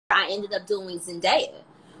I ended up doing Zendaya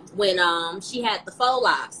when she had the faux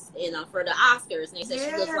locks, for the Oscars, and they said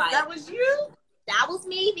she looked like that was you. That was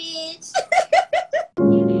me, bitch.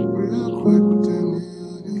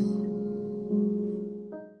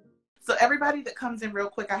 So everybody that comes in real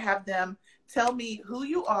quick, I have them tell me who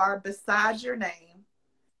you are besides your name,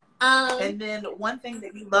 and then one thing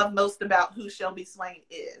that you love most about who Shelby Swain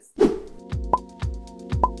is.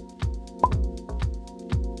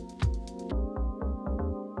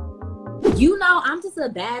 I'm just a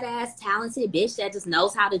badass, talented bitch that just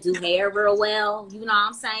knows how to do hair real well. You know what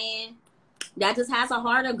I'm saying? That just has a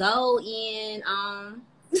heart of gold, and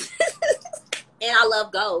and I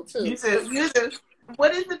love gold too. You do.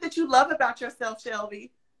 What is it that you love about yourself,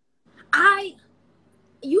 Shelby? I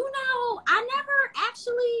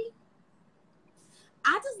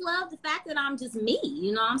just love the fact that I'm just me.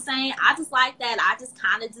 You know what I'm saying? I just like that. I just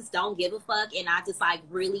kind of just don't give a fuck, and I just like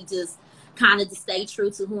really just kind of to stay true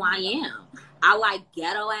to who I am. I like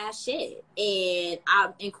ghetto ass shit, and I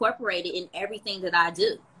incorporate it in everything that I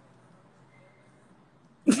do.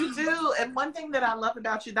 You do. And one thing that I love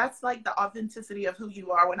about you, that's like the authenticity of who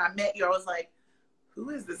you are. When I met you, I was like,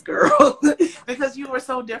 who is this girl? Because you were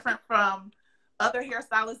so different from other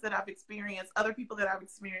hairstylists that I've experienced, other people that I've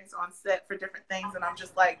experienced on set for different things. And I'm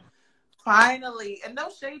just like, finally, and no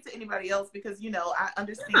shade to anybody else, because, I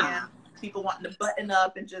understand people wanting to button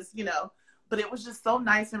up and just, but it was just so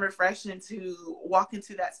nice and refreshing to walk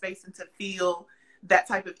into that space and to feel that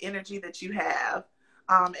type of energy that you have.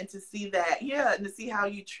 And to see that, and to see how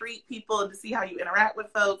you treat people and to see how you interact with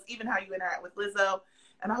folks, even how you interact with Lizzo.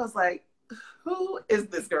 And I was like, who is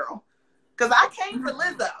this girl? Because I came for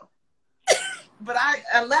Lizzo, but I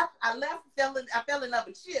fell in love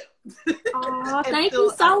with you. Oh, thank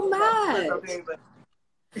you so much.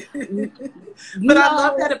 But I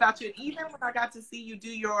love that about you. Even when I got to see you do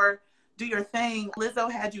your thing,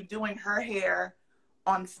 Lizzo had you doing her hair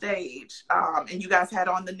on stage, and you guys had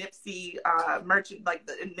on the Nipsey merchant, like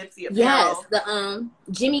the Nipsey apparel. Yes, the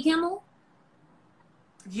Jimmy Kimmel.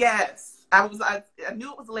 Yes, I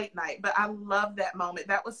knew it was late night, but I love that moment.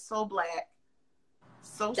 That was so black,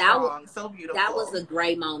 so strong, so beautiful. That was a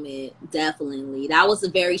great moment, definitely. That was a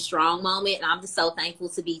very strong moment, and I'm just so thankful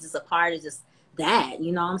to be just a part of just that.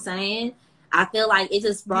 You know what I'm saying? I feel like it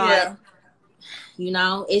just brought. Yeah.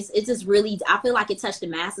 It's just really, I feel like it touched the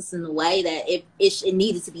masses in a way that it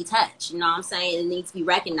needed to be touched. You know what I'm saying? It needs to be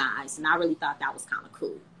recognized. And I really thought that was kind of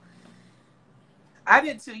cool. I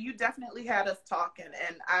did too. You definitely had us talking.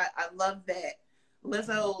 And I love that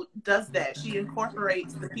Lizzo does that. She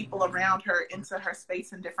incorporates the people around her into her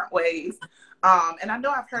space in different ways. And I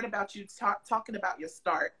know I've heard about you talking about your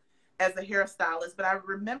start as a hairstylist, but I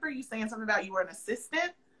remember you saying something about you were an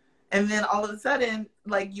assistant. And then all of a sudden,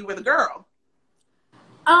 like, you were the girl.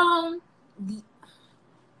 I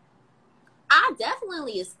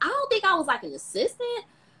don't think I was like an assistant.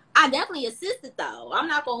 I definitely assisted though. I'm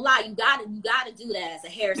not gonna lie. You gotta do that as a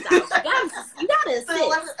hairstylist. You gotta assist. So it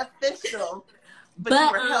wasn't official, but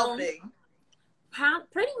you were helping.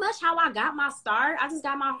 Pretty much how I got my start. I just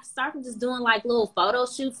got my start from just doing like little photo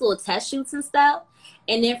shoots, little test shoots and stuff.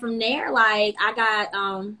 And then from there, like I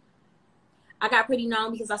got pretty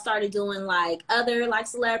known because I started doing like other like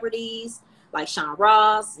celebrities, like Sean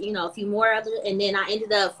Ross, a few more other, and then I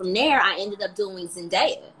ended up doing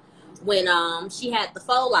Zendaya when she had the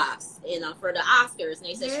faux locks, for the Oscars, and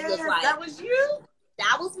they said she looked like that was you.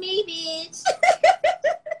 That was me, bitch.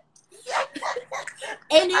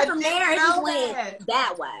 And then from there it just went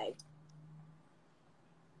that way.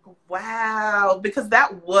 Wow, because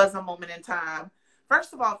that was a moment in time.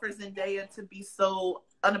 First of all, for Zendaya to be so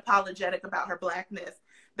unapologetic about her blackness,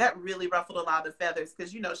 that really ruffled a lot of feathers, because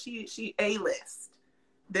she A-list.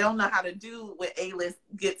 They don't know how to do what A-list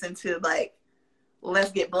gets into, like,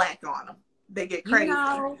 let's get black on them. They get crazy.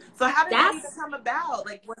 So how did that even come about?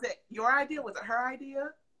 Like, was it your idea? Was it her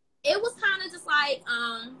idea? It was kind of just like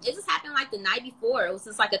it just happened like the night before. It was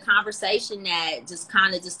just like a conversation that just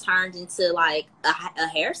kind of just turned into like a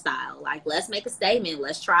hairstyle. Like, let's make a statement.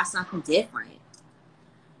 Let's try something different,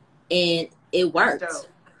 and it worked.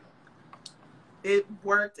 It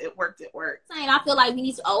worked. I feel like we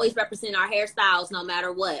need to always represent our hairstyles no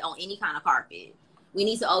matter what, on any kind of carpet. We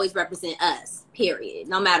need to always represent us, period,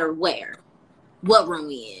 no matter what room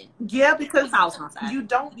we in. Yeah, because you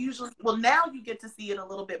don't usually, well, now you get to see it a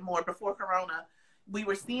little bit more. Before Corona, we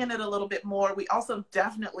were seeing it a little bit more. We also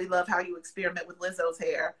definitely love how you experiment with Lizzo's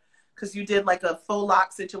hair, because you did like a faux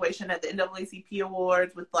lock situation at the NAACP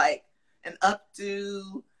Awards with like an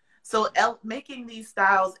updo. So making these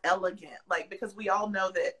styles elegant, like, because we all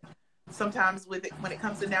know that sometimes when it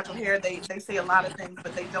comes to natural hair, they say a lot of things,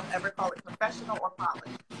 but they don't ever call it professional or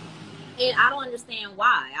polished. And I don't understand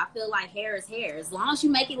why. I feel like hair is hair. As long as you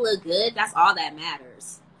make it look good, that's all that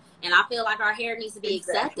matters. And I feel like our hair needs to be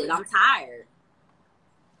accepted. I'm tired.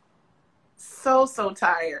 So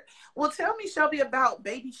tired. Well, tell me, Shelby, about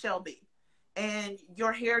baby Shelby and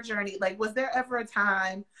your hair journey. Like, was there ever a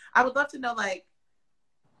time, I would love to know, like,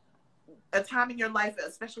 a time in your life,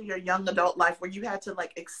 especially your young adult life, where you had to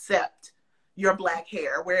like accept your black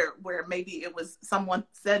hair, where maybe it was someone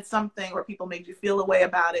said something or people made you feel a way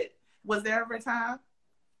about it. Was there ever a time?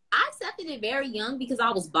 I accepted it very young because I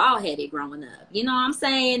was bald headed growing up. You know what I'm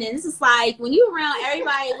saying? And this is like when you're around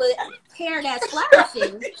everybody with hair that's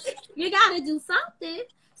flourishing, you got to do something.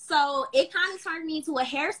 So it kind of turned me into a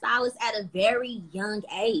hairstylist at a very young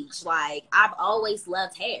age. Like, I've always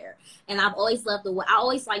loved hair, and I've always loved I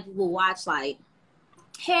always like will watch like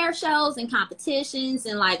hair shows and competitions,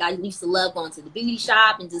 and like I used to love going to the beauty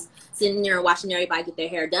shop and just sitting there and watching everybody get their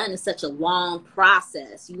hair done. It's such a long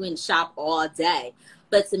process. You in shop all day.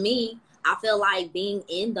 But to me, I feel like being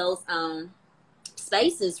in those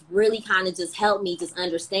spaces really kind of just helped me just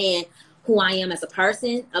understand who I am as a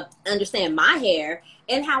person, understand my hair,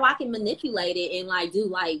 and how I can manipulate it and like do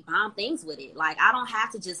like bomb things with it. Like, I don't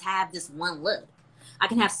have to just have this one look. I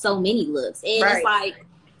can have so many looks. And It's like,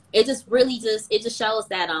 it just really it just shows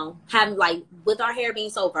that having like with our hair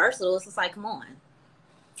being so versatile, it's just like, come on.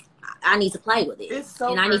 I need to play with it. It's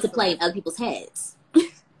so and I need to play in other people's heads.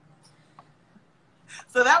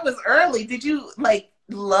 So that was early. Did you like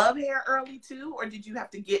love hair early too, or did you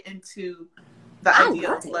have to get into the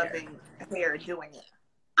idea of loving hair and doing it?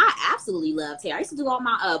 I absolutely loved hair. I used to do all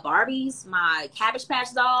my Barbies, my Cabbage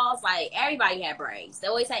Patch dolls. Like, everybody had braids. They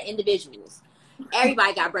always had individuals.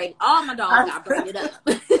 Everybody got braided. All my dolls got braided up.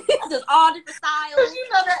 Just all different styles. You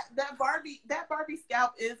know that Barbie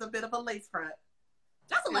scalp is a bit of a lace front.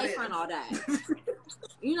 That's a lace front all day.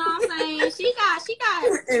 You know what I'm saying?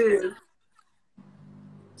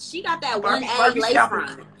 She got that Barbie, 1A lace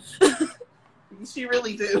front. She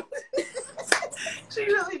really do. She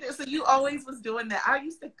really do. So you always was doing that. I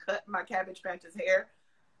used to cut my Cabbage Patch's hair,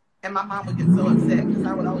 and my mom would get so upset because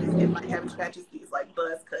I would always give my Cabbage Patches these like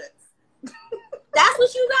buzz cuts. That's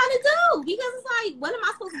what you gotta do, because it's like, what am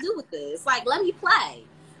I supposed to do with this? Like, let me play.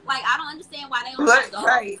 Like, I don't understand why they don't have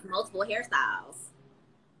go multiple hairstyles.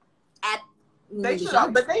 They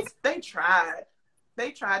should, but they tried.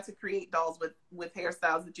 They tried to create dolls with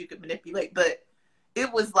hairstyles that you could manipulate, but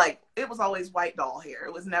it was always white doll hair.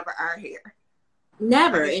 It was never our hair.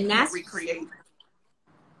 Never, and that's recreate.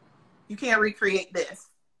 You can't recreate this.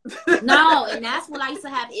 No, and that's what I used to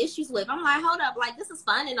have issues with. I'm like, hold up, like, this is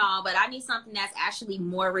fun and all, but I need something that's actually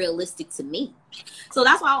more realistic to me. So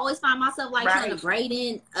that's why I always find myself like trying to braid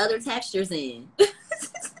in other textures in.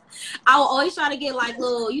 I will always try to get like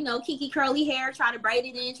little, kinky curly hair, try to braid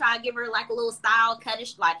it in, try to give her like a little style,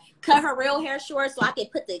 cut her real hair short so I can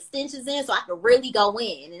put the extensions in so I can really go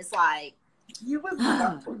in. It's like, you was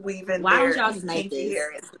weaving why don't y'all just make this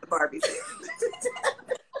hair into the Barbie's hair?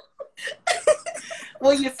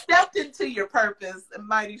 Well, you stepped into your purpose,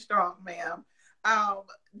 mighty strong, ma'am.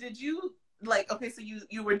 Did you okay, so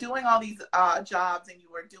you were doing all these jobs and you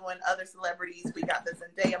were doing other celebrities. We got the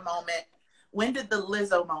Zendaya moment. When did the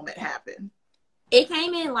Lizzo moment happen? It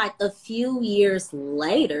came in like a few years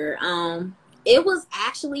later. It was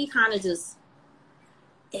actually kind of just,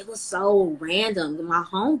 it was so random. My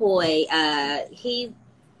homeboy, he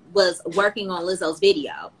was working on Lizzo's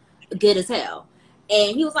video, Good as Hell.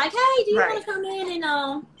 And he was like, hey, do you want to come in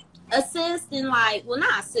and assist and like, well,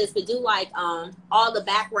 not assist, but do like all the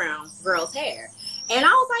background girls' hair? And I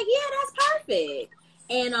was like, yeah, that's perfect.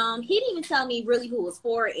 And he didn't even tell me really who it was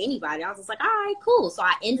for, or anybody. I was just like, all right, cool. So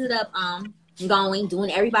I ended up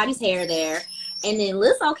doing everybody's hair there. And then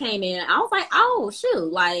Lizzo came in. I was like, oh,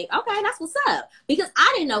 shoot. Like, okay, that's what's up. Because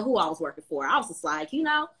I didn't know who I was working for. I was just like, And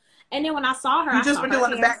then when I saw her, you just were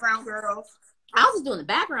doing the background girls. I was just doing the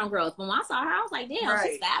background girls. But when I saw her, I was like, damn,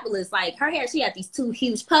 she's fabulous. Like, her hair, she had these 2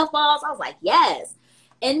 huge puff balls. I was like, yes.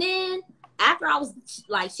 And then after I was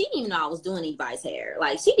like, she didn't even know I was doing anybody's hair.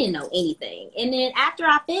 Like, she didn't know anything. And then after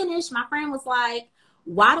I finished, my friend was like,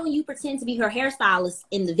 why don't you pretend to be her hairstylist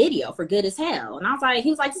in the video for Good as Hell? And I was like, he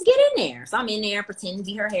was like, just get in there. So I'm in there pretending to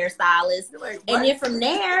be her hairstylist. Like, and then from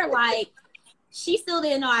there, like, she still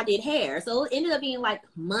didn't know I did hair. So it ended up being like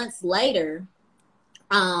months later.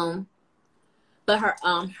 But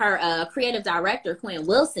her creative director, Quinn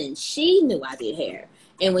Wilson, she knew I did hair.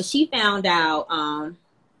 And when she found out,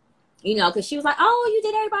 because she was like, oh, you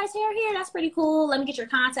did everybody's hair here. That's pretty cool. Let me get your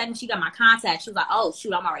contact. And she got my contact. She was like, oh,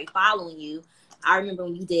 shoot, I'm already following you. I remember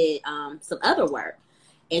when you did some other work.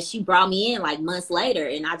 And she brought me in like months later.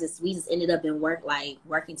 And we just ended up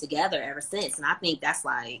working together ever since. And I think that's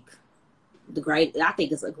like I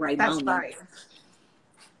think it's a great That's moment. fire.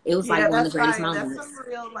 It was Yeah, like one of that's the greatest fire. moments. That's some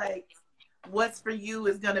real, like, what's for you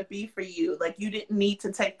is going to be for you. Like, you didn't need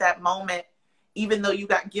to take that moment, even though you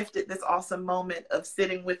got gifted this awesome moment of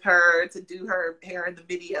sitting with her to do her hair in the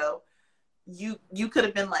video. You could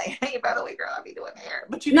have been like, hey, by the way, girl, I'll be doing hair.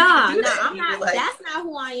 But you didn't even do that. I'm not. Like, that's not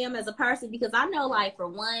who I am as a person, because I know, like, for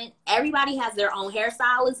one, everybody has their own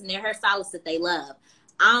hairstylist and their hairstylist that they love.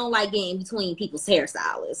 I don't like getting between people's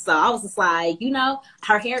hairstylists. So I was just like,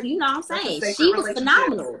 her hair, what I'm saying? She was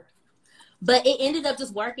phenomenal. But it ended up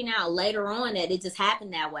just working out later on that it just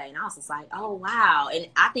happened that way. And I was just like, oh, wow. And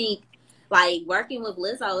I think, like, working with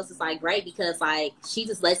Lizzo is just, like, great because, like, she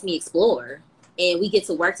just lets me explore. And we get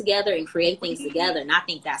to work together and create things together. And I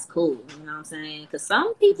think that's cool. You know what I'm saying? Because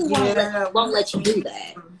some people won't let you do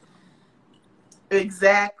that.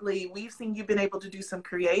 Exactly. We've seen you've been able to do some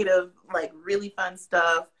creative, like, really fun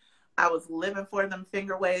stuff. I was living for them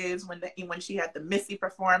finger waves when she had the Missy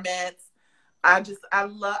performance. I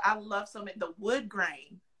love so many. The wood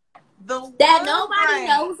grain. That nobody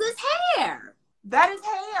knows is hair. That is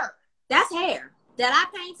hair. That's hair that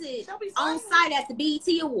I painted on site at the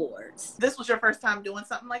BET Awards. This was your first time doing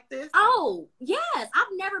something like this? Oh, yes.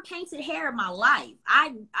 I've never painted hair in my life.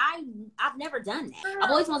 I've never done that.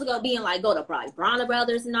 I've always wanted to go to probably Bronner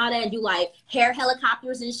Brothers and all that and do like hair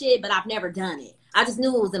helicopters and shit, but I've never done it. I just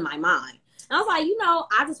knew it was in my mind. And I was like,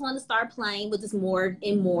 I just want to start playing with just more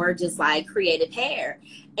and more just like creative hair.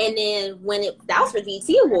 And then that was for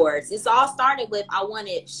BET Awards, it all started with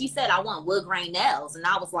she said I want wood grain nails. And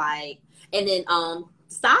I was like, and then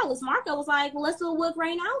stylist Marco was like, well, let's do a wood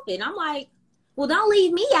grain outfit. And I'm like, well, don't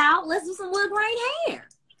leave me out. Let's do some wood grain hair.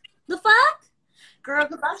 The fuck? Girl,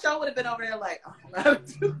 because I sure would have been over there like, I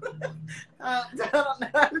don't know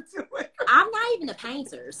how to do it. I'm not even a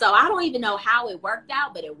painter, so I don't even know how it worked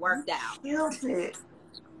out, but it worked out. You killed it.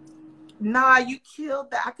 Nah, you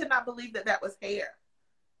killed that. I could not believe that was hair.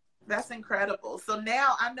 That's incredible. So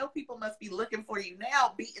now I know people must be looking for you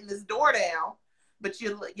now, beating this door down, but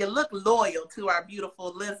you look loyal to our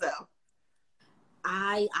beautiful Lizzo.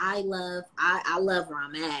 I love where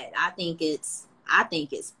I'm at. I think it's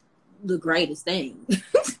the greatest thing.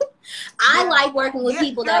 I like working with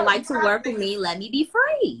people that like to work with me. Let me be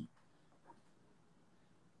free.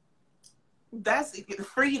 That's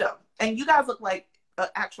freedom. And you guys look like an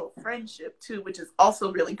actual friendship too, which is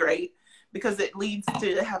also really great because it leads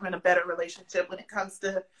to having a better relationship when it comes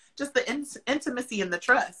to just the intimacy and the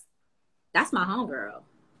trust. That's my homegirl.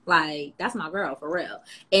 Like, that's my girl for real.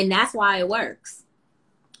 And that's why it works.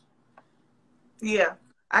 Yeah,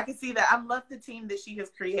 I can see that. I love the team that she has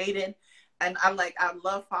created. And I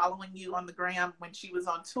love following you on the gram when she was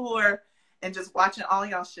on tour and just watching all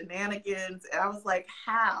y'all shenanigans. And I was like,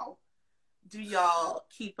 how do y'all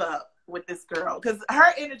keep up with this girl? Because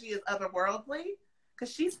her energy is otherworldly.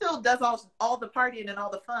 Because she still does all the partying and all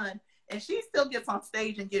the fun. And she still gets on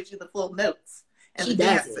stage and gives you the full notes. And she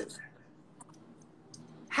does it.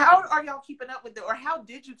 How are y'all keeping up with it? Or how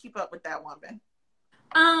did you keep up with that woman?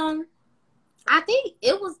 I think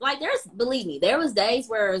it was like, believe me, there was days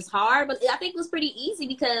where it was hard, but I think it was pretty easy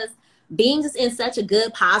because being just in such a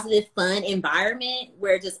good, positive, fun environment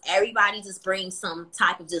where just everybody just brings some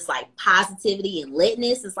type of just like positivity and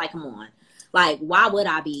litness. It's like, come on, like, why would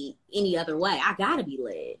I be any other way? I gotta be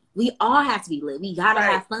lit. We all have to be lit. We gotta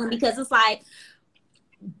have fun because it's like,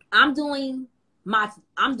 I'm doing what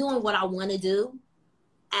I want to do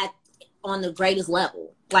on the greatest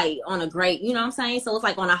level. Like on a great, you know what I'm saying? So it's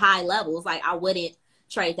like on a high level. It's like I wouldn't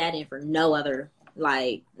trade that in for no other,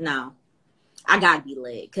 like, no. I gotta be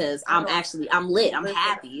lit because I'm lit. I'm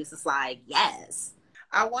happy. It's just like, yes.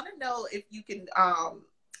 I want to know if you can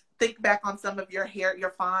think back on some of your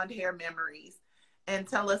fond hair memories and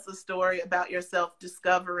tell us a story about yourself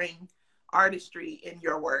discovering artistry in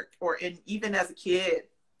your work or even as a kid.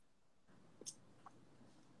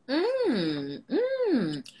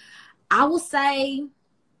 I will say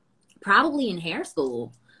probably in hair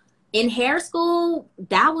school. In hair school,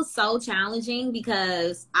 that was so challenging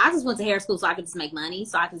because I just went to hair school so I could just make money,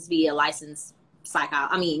 so I could just be a licensed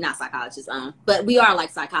not psychologist, but we are like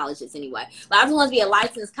psychologists anyway. But I just wanted to be a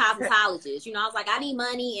licensed cosmetologist. I was like, I need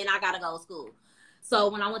money and I gotta go to school. So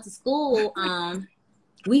when I went to school,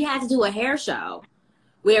 we had to do a hair show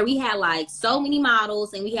where we had like so many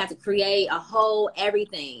models and we had to create a whole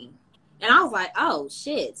everything. And I was like, oh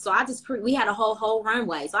shit. So we had a whole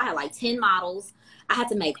runway. So I had like 10 models. I had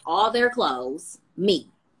to make all their clothes, me.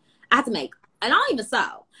 I had to make, and I don't even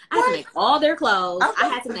sew. I had to make all their clothes. I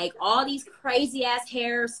had to make all these crazy ass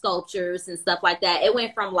hair sculptures and stuff like that. It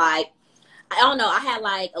went from like, I don't know, I had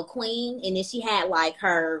like a queen and then she had like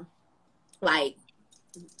her like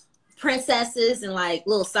princesses and like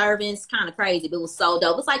little servants, kind of crazy, but it was so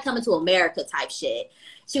dope. It was like coming to America type shit.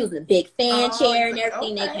 She was in a big fan chair and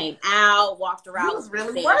everything. Okay. They came out, walked around. You was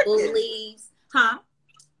really working. Leaves. Huh?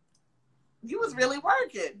 You was really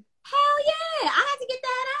working. Hell yeah, I had to get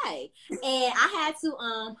that A. And I had to,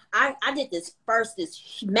 I did this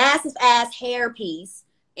massive ass hair piece,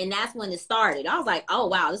 and that's when it started. I was like, oh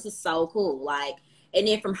wow, this is so cool. Like, and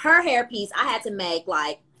then from her hair piece, I had to make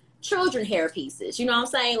like children hair pieces. You know what I'm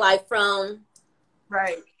saying? Like from,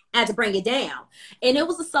 right. I had to bring it down. And it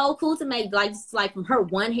was so cool to make like, just like from her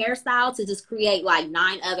one hairstyle to just create like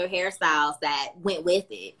 9 other hairstyles that went with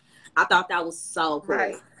it. I thought that was so cool.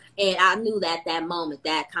 Right. And I knew that moment,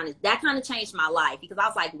 that kind of changed my life, because I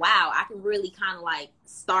was like, wow, I can really kind of like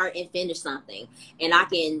start and finish something, and I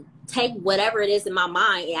can take whatever it is in my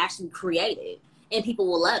mind and actually create it, and people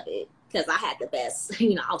will love it, because I had the best,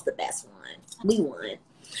 I was the best one. We won.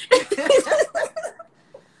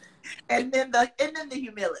 and then the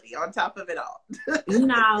humility on top of it all.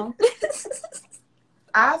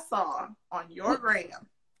 I saw on your gram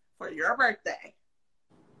for your birthday.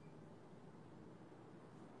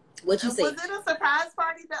 What you see? Was it a surprise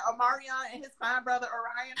party that Omarion and his fine brother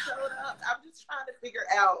Orion showed up? I'm just trying to figure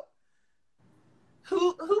out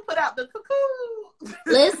who put out the cuckoo.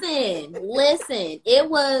 Listen. It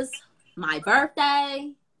was my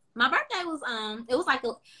birthday. My birthday was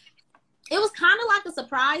it was kind of like a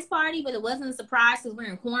surprise party, but it wasn't a surprise because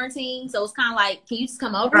we're in quarantine. So it's kind of like, can you just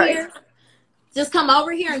come over here? Just come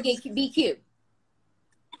over here and be cute.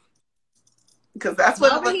 Because that's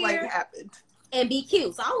what it looked like happened. And be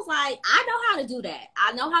cute. So I was like, I know how to do that.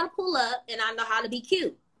 I know how to pull up, and I know how to be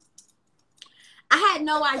cute. I had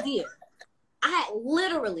no idea. I had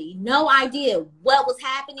literally no idea what was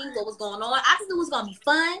happening, what was going on. I just knew it was going to be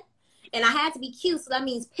fun, and I had to be cute. So that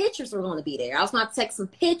means pictures were going to be there. I was going to take some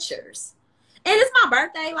pictures. And it's my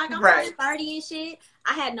birthday. Like, I'm 30 and shit.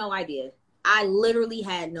 I had no idea. I literally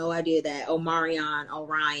had no idea that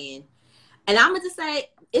Orion, and I'm going to just say,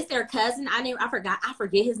 it's their cousin. I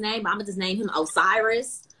forget his name, but I'm gonna just name him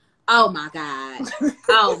Osiris. Oh my God.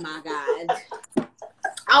 Oh my God.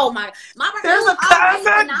 Oh my birthday was already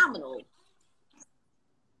phenomenal.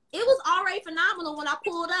 It was already phenomenal when I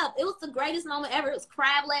pulled up. It was the greatest moment ever. It was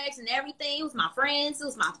crab legs and everything. It was my friends. It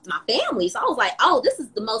was my family. So I was like, oh, this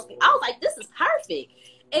is the most, I was like, this is perfect.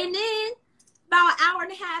 And then about an hour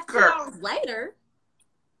and a half, 2 hours later,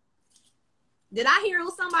 did I hear it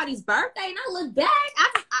was somebody's birthday? And I looked back.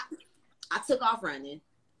 I took off running.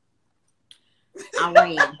 I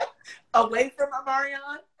ran away from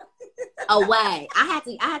Omarion. Away. I had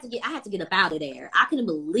to get up out of there. I couldn't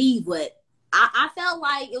believe what I felt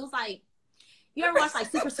like. It was like, you ever watch like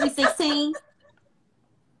Super Sweet 16?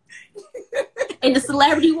 And the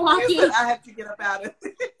celebrity walk in. I have to get up out of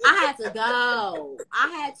it. I had to go.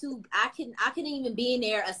 I couldn't even be in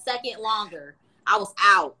there a second longer. I was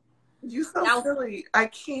out. You so silly. I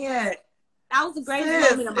can't. That was the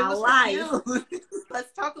greatest moment of my life.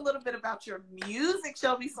 Let's talk a little bit about your music,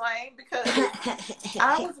 Shelby Swain, because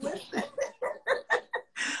I was listening.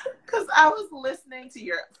 Because I was listening to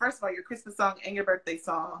your Christmas song and your birthday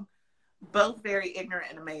song, both very ignorant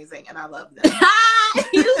and amazing, and I love them.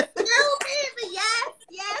 You stupid!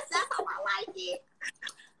 Yes, that's how I like it.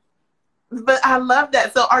 But I love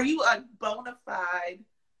that. So, are you a bona fide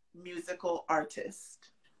musical artist?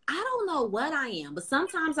 I don't know what I am, but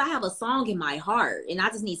sometimes I have a song in my heart and I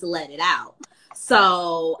just need to let it out.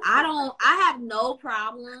 So I have no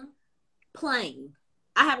problem playing.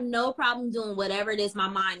 I have no problem doing whatever it is my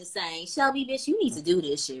mind is saying. Shelby, bitch, you need to do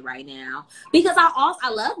this shit right now. Because I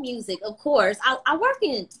love music, of course. Look who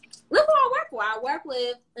I work for. I work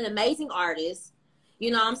with an amazing artist.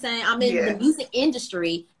 You know what I'm saying? I'm in the music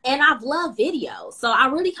industry, and I've loved videos. So I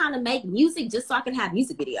really kind of make music just so I can have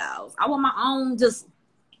music videos. I want my own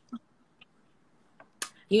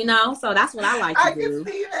so that's what I like to do. I can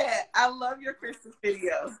see that. I love your Christmas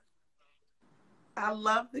video. I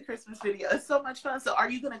love the Christmas video. It's so much fun. So are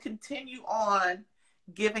you going to continue on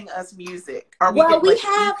giving us music? Are we we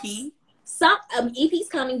have EP? Some EP's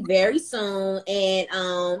coming very soon,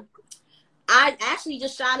 and I actually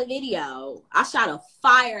just shot a video. I shot a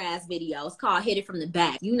fire ass video. It's called "Hit It From the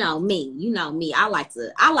Back." You know me. I like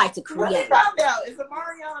to create. Let's find out. Is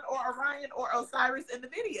Omarion or Orion or Osiris in the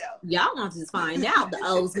video? Y'all want to just find out. The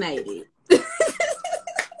O's made it.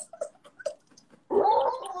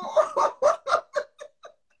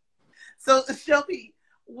 So, Shelby,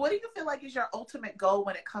 what do you feel like is your ultimate goal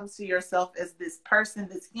when it comes to yourself as this person,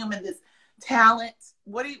 this human, this talent?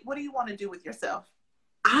 What do you want to do with yourself?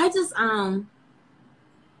 I just want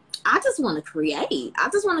to create. I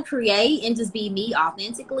just want to create and just be me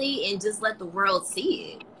authentically and just let the world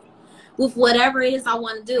see it. with whatever it is I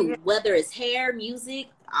want to do, whether it's hair, music,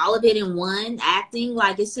 all of it in one, acting.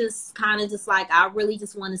 Like, it's just kind of just like, I really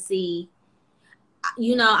just want to see,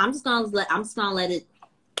 you know, I'm just gonna let it,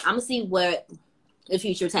 I'm gonna see where the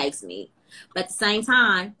future takes me. But at the same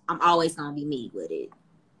time, I'm always gonna be me with it.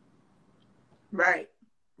 Right.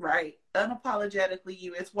 Unapologetically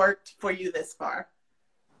you. It's worked for you this far.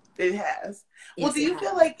 It has. Well, Yes, do you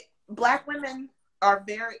feel like black women are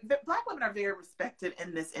very respected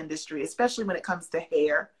in this industry, especially when it comes to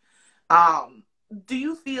hair? Do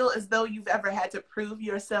you feel as though you've ever had to prove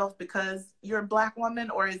yourself because you're a black woman,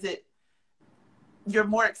 or is it you're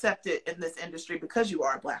more accepted in this industry because you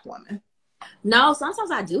are a black woman? No,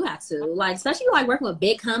 sometimes I do have to. Like, especially like working with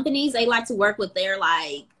big companies, they like to work with their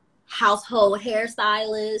like household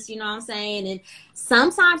hairstylists, you know what I'm saying? And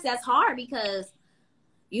sometimes that's hard because,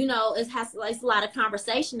 you know, it's a lot of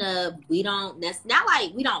conversation of that's not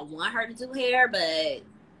like we don't want her to do hair, but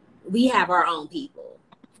we have our own people.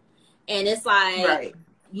 And it's like, right.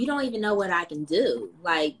 You don't even know what I can do.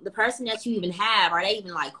 Like, the person that you even have, are they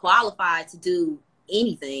even like qualified to do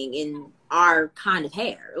anything in our kind of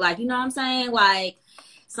hair? Like, you know what I'm saying? Like,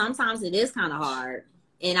 sometimes it is kind of hard.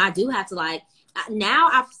 And I do have to like,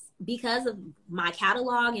 now because of my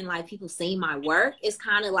catalog and like people seeing my work, it's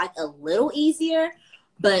kind of like a little easier,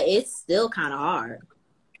 but it's still kind of hard.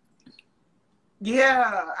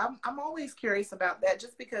 Yeah, I'm always curious about that,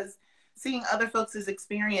 just because seeing other folks'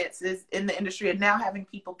 experiences in the industry and now having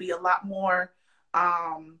people be a lot more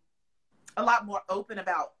open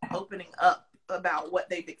about opening up about what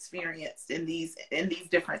they've experienced in these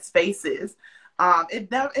different spaces.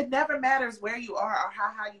 It never matters where you are or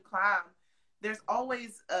how high you climb. There's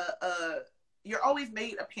always you're always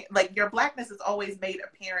made like your blackness is always made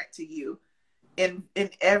apparent to you in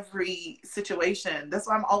every situation. That's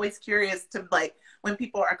why I'm always curious to, like, when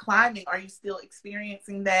people are climbing, are you still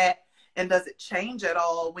experiencing that? And does it change at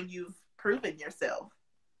all when you've proven yourself?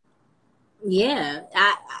 Yeah,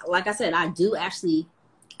 like I said, I do actually.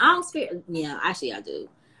 I don't fear. Yeah, actually, I do.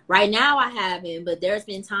 Right now, I haven't, but there's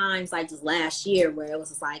been times like just last year where it was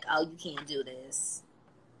just like, oh, you can't do this,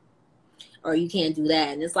 or you can't do that,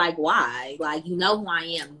 and it's like, why? Like, you know who I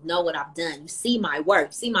am, you know what I've done, you see my work,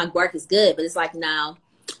 is good, but it's like, no,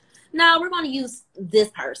 we're going to use this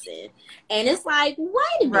person, and it's like, wait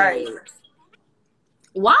a minute, right?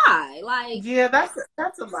 Why? Like, yeah, that's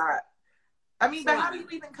a lot. I mean, but why? how do you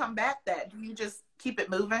even combat that? Do you just keep it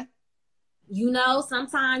moving? You know,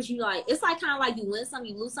 sometimes you like, it's like kind of like you win some,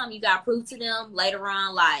 you lose some, you got to prove to them later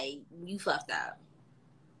on, like, you fucked up.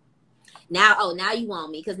 Now you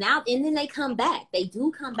want me. Because now, and then they come back. They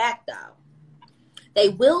do come back, though. They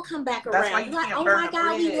will come back around. That's why you like, can't oh burn my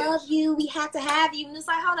God, we love you. We have to have you. And it's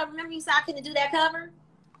like, hold on, remember you said I couldn't do that cover?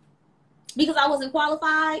 Because I wasn't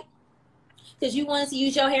qualified? Because you wanted to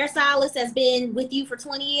use your hairstylist that's been with you for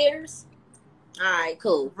 20 years? All right,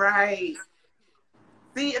 cool. Right.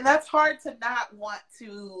 See, and that's hard to not want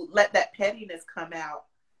to let that pettiness come out.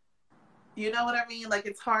 You know what I mean? Like,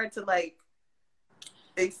 it's hard to, like,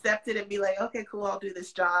 accept it and be like, okay, cool, I'll do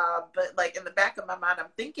this job. But, like, in the back of my mind, I'm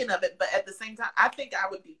thinking of it. But at the same time, I think I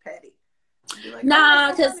would be petty. Like,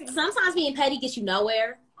 nah, because sometimes being petty gets you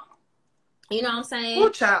nowhere. You know what I'm saying? Oh,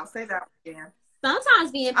 child, say that again.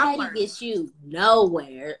 Sometimes being petty gets you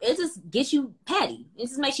nowhere. It just gets you petty. It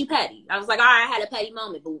just makes you petty. I was like, all right, I had a petty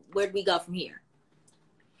moment, but where do we go from here?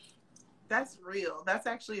 That's real. That's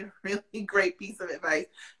actually a really great piece of advice.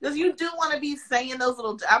 Because you do want to be saying those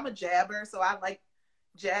little, I'm a jabber, so I like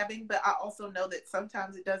jabbing, but I also know that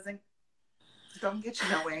sometimes it don't get you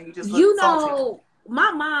nowhere, and you just look salty. My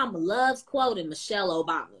mom loves quoting Michelle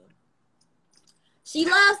Obama. She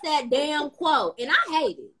loves that damn quote, and I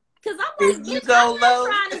hate it. Because I'm like, bitch, I'm not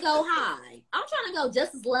trying to go high. I'm trying to go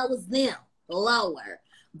just as low as them, lower.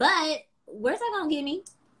 But where's that going to get me?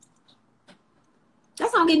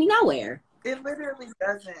 That's going to get me nowhere. It literally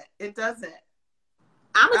doesn't. It doesn't.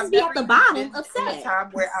 I'm going to just be at the bottom upset. A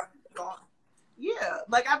time where I've gone. Yeah.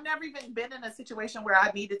 Like, I've never even been in a situation where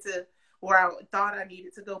I thought I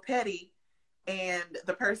needed to go petty, and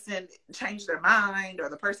the person changed their mind or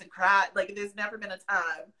the person cried. Like, there's never been a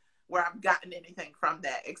time where I've gotten anything from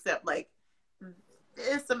that except, like,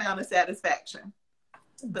 this amount of satisfaction.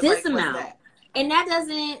 But, this amount. And that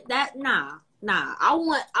doesn't, nah. I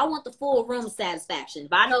want the full room of satisfaction.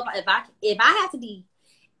 If I know if I have to be,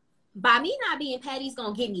 by me not being petty is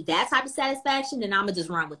gonna give me that type of satisfaction, then I'm gonna just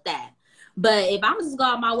run with that. But if I'm just go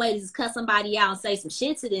out my way to just cut somebody out and say some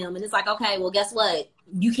shit to them, and it's like, okay, well, guess what?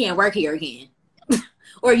 You can't work here again.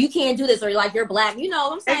 Or you can't do this, or like, you're black. You know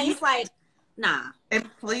what I'm saying? It's like, nah. And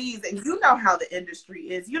please, and you know how the industry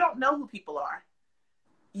is. You don't know who people are.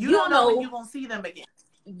 You don't know when you're going to see them again.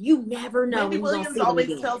 you never know Wendy when you're gonna Williams see them always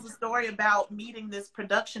again. tells a story about meeting this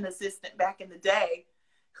production assistant back in the day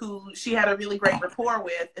who she had a really great rapport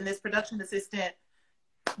with. And this production assistant,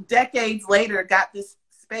 decades later, got this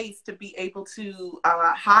space to be able to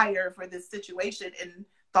hire for this situation and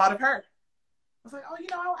thought of her. I was like, oh, you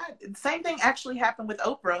know, same thing actually happened with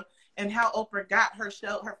Oprah and how Oprah got her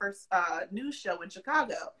show, her first news show in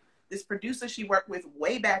Chicago. This producer she worked with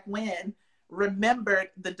way back when remembered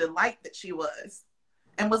the delight that she was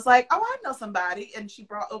and was like, oh, I know somebody. And she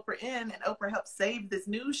brought Oprah in, and Oprah helped save this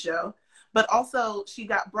news show. But also she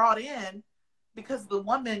got brought in because the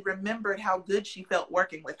woman remembered how good she felt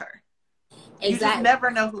working with her. Exactly. You just never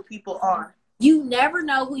know who people are. You never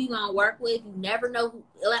know who you're going to work with. You never know, who,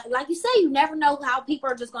 like you say, you never know how people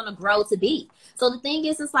are just going to grow to be. So the thing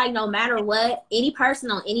is, it's like no matter what, any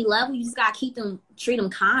person on any level, you just got to treat them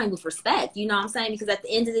kind with respect. You know what I'm saying? Because at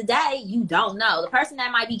the end of the day, you don't know. The person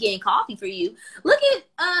that might be getting coffee for you, look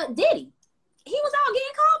at Diddy. He was out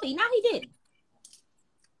getting coffee. Now he didn't.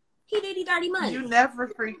 He did dirty money. You never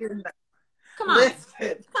freaking know. Come on.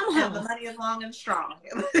 Listen, come on. And the money is long and strong.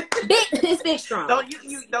 It's big strong.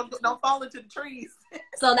 Don't fall into the trees.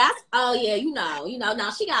 So that's now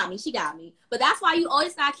she got me. But that's why you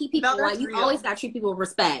always gotta keep people always gotta treat people with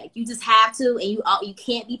respect. You just have to, and you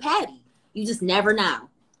can't be petty. You just never know.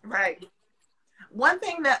 Right. One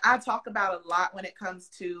thing that I talk about a lot when it comes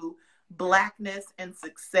to Blackness and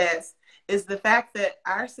success is the fact that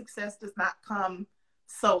our success does not come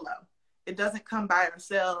solo. It doesn't come by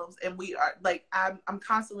ourselves. And we are like, I'm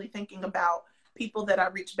constantly thinking about people that I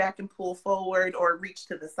reach back and pull forward or reach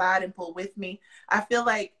to the side and pull with me. I feel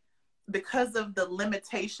like because of the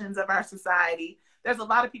limitations of our society, there's a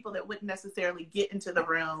lot of people that wouldn't necessarily get into the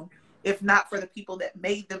room if not for the people that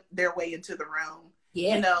made their way into the room.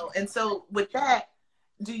 Yeah. You know, and so with that,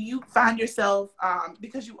 do you find yourself,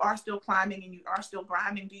 because you are still climbing and you are still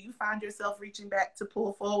grinding, do you find yourself reaching back to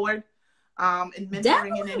pull forward and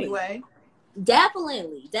mentoring in any way?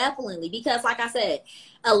 Definitely. Because like I said,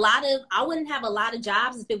 I wouldn't have a lot of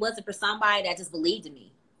jobs if it wasn't for somebody that just believed in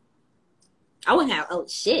me. I wouldn't have,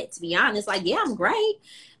 to be honest. Like, yeah, I'm great.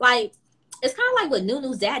 Like, it's kind of like what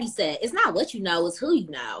Nunu's daddy said. It's not what you know, it's who you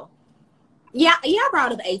know. Yeah, I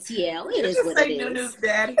brought up ATL. It is what it is. Nunu's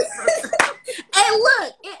daddy. And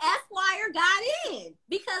look, Esquire got in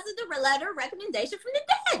because of the letter of recommendation from the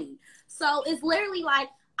daddy. So it's literally like,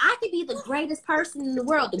 I could be the greatest person in the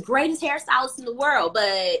world, the greatest hairstylist in the world,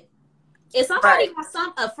 but if somebody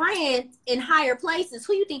got a friend in higher places,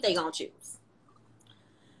 who you think they gonna choose?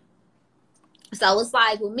 So it's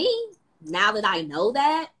like with me, now that I know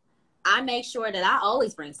that, I make sure that I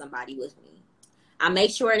always bring somebody with me. I make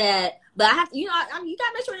sure that, but I have to, you gotta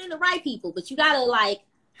make sure they're the right people, but you gotta like,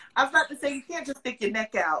 I was about to say, you can't just stick your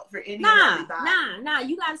neck out for any Nah.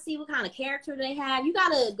 You got to see what kind of character they have. You got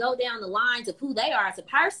to go down the lines of who they are as a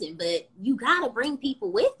person, but you got to bring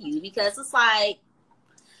people with you because it's like,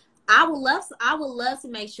 I would love to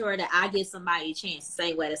make sure that I give somebody a chance the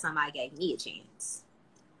same way that somebody gave me a chance.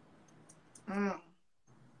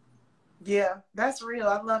 Yeah, that's real.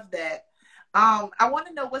 I love that. I want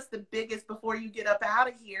to know what's the biggest before you get up out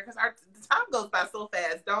of here because the time goes by so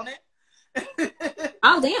fast, don't it?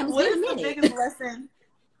 Oh damn! It's what been is a minute. The biggest lesson?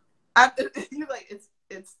 You're like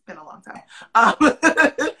it's been a long time.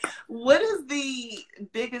 What is the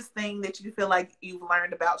biggest thing that you feel like you've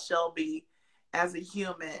learned about Shelby as a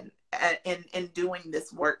human in doing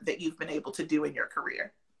this work that you've been able to do in your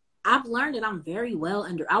career? I've learned that I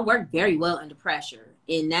work very well under pressure,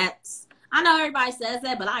 and I know everybody says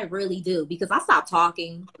that, but I really do because I stop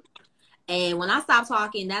talking. And when I stop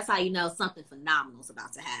talking, that's how you know something phenomenal is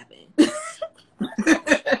about to happen.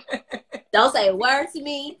 Don't say a word to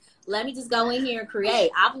me. Let me just go in here and create.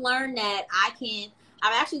 I've actually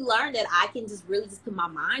learned that I can just really just put my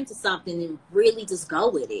mind to something and really just go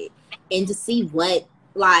with it and to see what,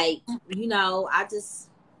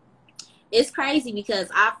 it's crazy because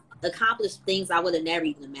I've accomplished things I would have never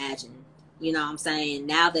even imagined. You know what I'm saying?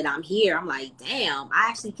 Now that I'm here, I'm like, damn, I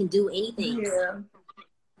actually can do anything. Yeah.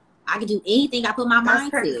 I can do anything I put my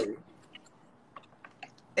mind to.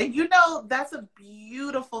 And that's a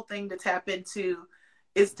beautiful thing to tap into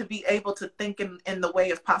is to be able to think in the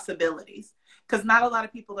way of possibilities. Because not a lot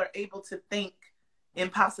of people are able to think in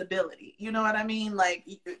possibility. You know what I mean? Like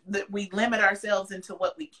we limit ourselves into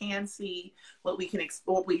what we can see, what we can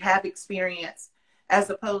what we have experienced, as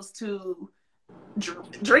opposed to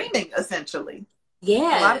dreaming, essentially.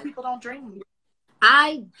 Yeah. A lot of people don't dream.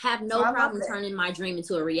 I have no problem turning my dream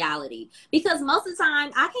into a reality because most of the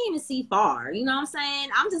time I can't even see far. You know what I'm saying?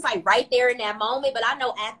 I'm just like right there in that moment, but I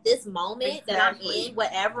know at this moment that I'm in,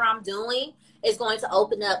 whatever I'm doing is going to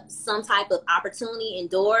open up some type of opportunity and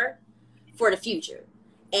door for the future.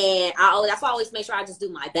 And that's why I always make sure I just do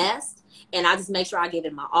my best, and I just make sure I give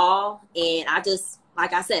it my all. And I just,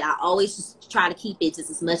 like I said, I always just try to keep it just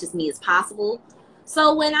as much as me as possible.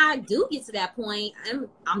 So when I do get to that point,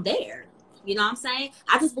 I'm there. You know what I'm saying?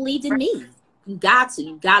 I just believed in me. You got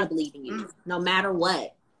to believe in you, no matter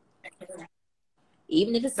what.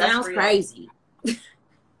 Even if it sounds crazy.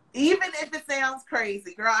 Even if it sounds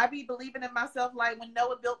crazy, girl, I be believing in myself. Like when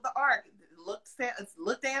Noah built the ark, it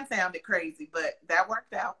looked and sounded crazy, but that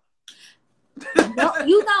worked out.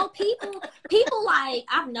 You know, people like,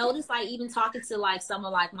 I've noticed, like, even talking to like some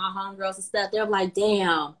of like my homegirls and stuff, they're like,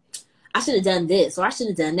 damn, I should have done this or I should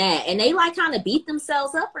have done that. And they like kind of beat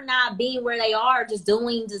themselves up for not being where they are, just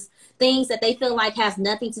doing just things that they feel like has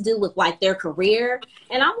nothing to do with like their career.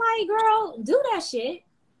 And I'm like, girl, do that shit.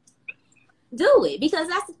 Do it. Because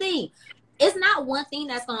that's the thing. It's not one thing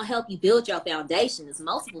that's going to help you build your foundation. It's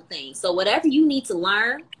multiple things. So whatever you need to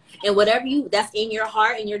learn and whatever that's in your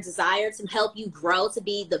heart and your desire to help you grow to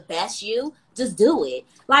be the best you, just do it.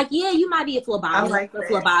 Like, yeah, you might be a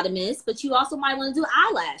phlebotomist, but you also might want to do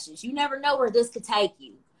eyelashes. You never know where this could take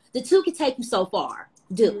you. The two could take you so far.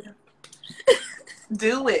 Do it.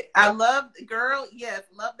 Do it. I love, girl, yes,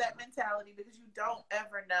 love that mentality, because you don't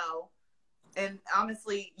ever know. And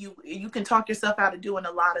honestly, you can talk yourself out of doing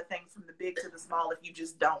a lot of things, from the big to the small, if you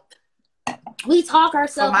just don't. We talk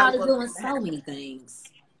ourselves out of doing so many things.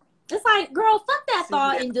 It's like, girl, fuck that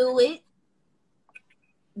thought and do it.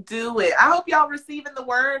 Do it. I hope y'all receiving the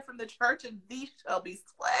word from the Church of the Shelby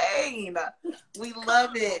Swain. We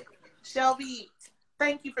love it. Shelby,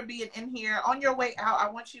 thank you for being in here. On your way out, I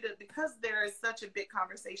want you to, because there is such a big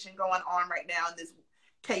conversation going on right now in this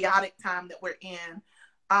chaotic time that we're in,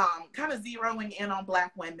 kind of zeroing in on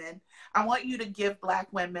Black women, I want you to give Black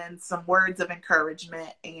women some words of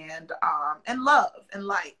encouragement and love and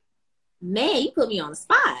light. Man, you put me on the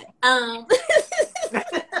spot. Hold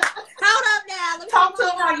up now. Talk to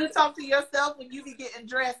them how you talk to yourself when you be getting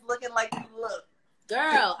dressed looking like you look.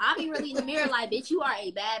 Girl, I be really in the mirror like, bitch, you are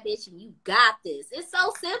a bad bitch and you got this. It's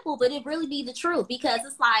so simple, but it really be the truth, because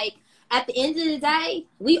it's like, at the end of the day,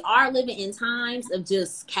 we are living in times of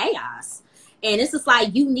just chaos. And it's just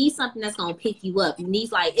like, you need something that's going to pick you up. You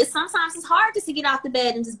need, like, sometimes it's hard just to get out the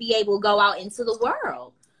bed and just be able to go out into the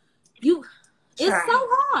world. It's so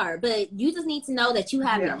hard, but you just need to know that you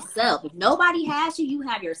have yourself. If nobody has you, you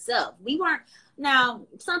have yourself. Now,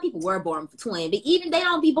 some people were born for twin, but even they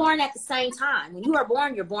don't be born at the same time. When you are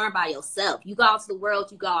born, you're born by yourself. You go out to the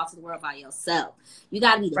world, you go out to the world by yourself. You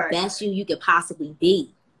got to be the best you could possibly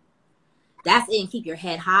be. That's it. And keep your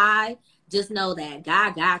head high. Just know that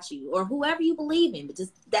God got you, or whoever you believe in, but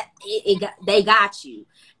just that they got you.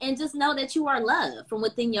 And just know that you are loved from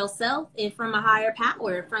within yourself and from a higher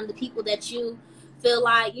power, from the people that you feel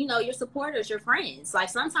like, you know, your supporters, your friends. Like,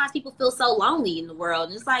 sometimes people feel so lonely in the world,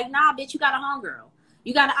 and it's like, nah, bitch, you got a homegirl.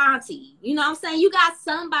 You got an auntie. You know what I'm saying? You got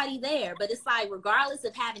somebody there. But it's like, regardless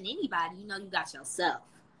of having anybody, you know, you got yourself.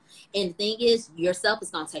 And the thing is, yourself is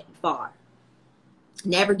going to take you far.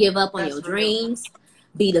 Never give up on your dreams.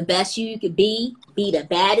 Be the best you could be. Be the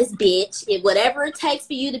baddest bitch. If whatever it takes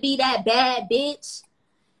for you to be that bad bitch,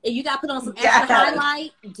 if you got to put on some extra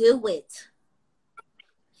highlight, do it.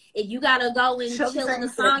 If you got to go and chill in the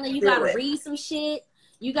sauna, you got to read some shit.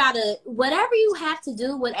 You got to, whatever you have to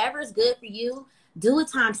do, whatever is good for you, do it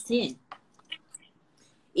times 10.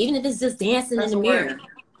 Even if it's just dancing in the mirror,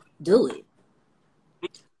 do it.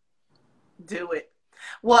 Do it.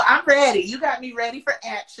 Well, I'm ready. You got me ready for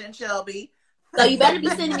action, Shelby. So you better be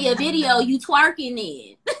sending me a video you twerking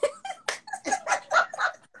in.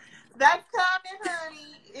 That's coming,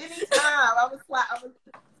 honey. Anytime. I would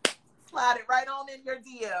slide it right on in your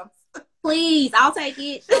DMs. Please, I'll take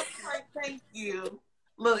it. Thank you.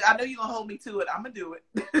 Look, I know you're going to hold me to it. I'm going to do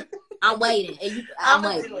it. I'm waiting. I'm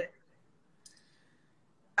going to do it.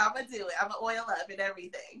 I'm going to do it. I'm going to oil up and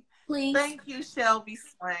everything. Please. Thank you, Shelby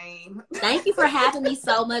Swain. Thank you for having me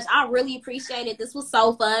so much. I really appreciate it. This was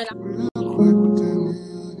so fun.